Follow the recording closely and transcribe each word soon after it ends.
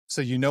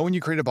So, when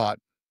you create a bot,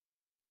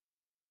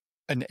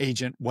 an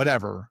agent,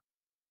 whatever,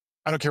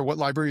 I don't care what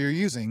library you're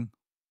using,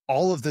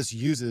 all of this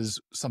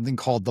uses something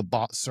called the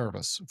bot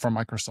service from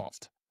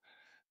Microsoft.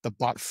 The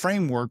bot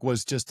framework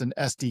was just an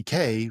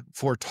SDK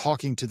for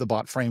talking to the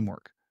bot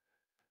framework.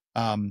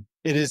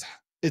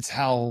 It's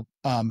how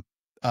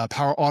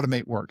Power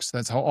Automate works.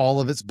 That's how all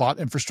of its bot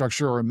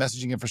infrastructure or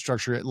messaging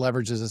infrastructure, it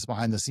leverages this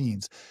behind the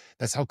scenes.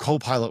 That's how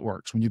Copilot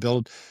works. When you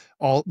build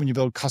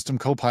custom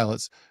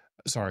Copilots,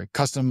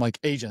 custom like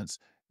agents,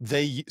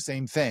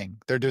 same thing.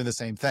 They're doing the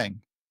same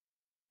thing.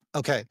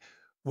 Okay.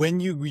 When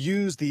you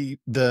use the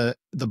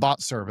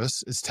bot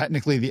service, it's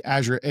technically the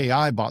Azure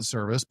AI bot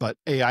service, but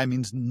AI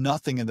means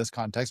nothing in this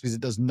context because it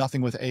does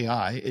nothing with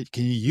AI. It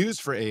can be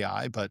used for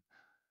AI, but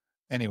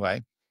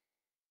anyway,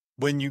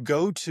 when you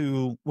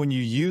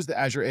use the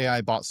Azure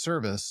AI bot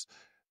service,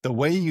 the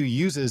way you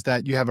use it is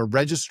that you have a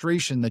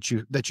registration that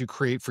you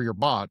create for your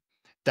bot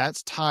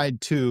that's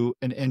tied to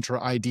an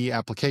Entra ID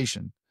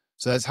application.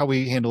 So that's how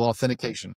we handle authentication.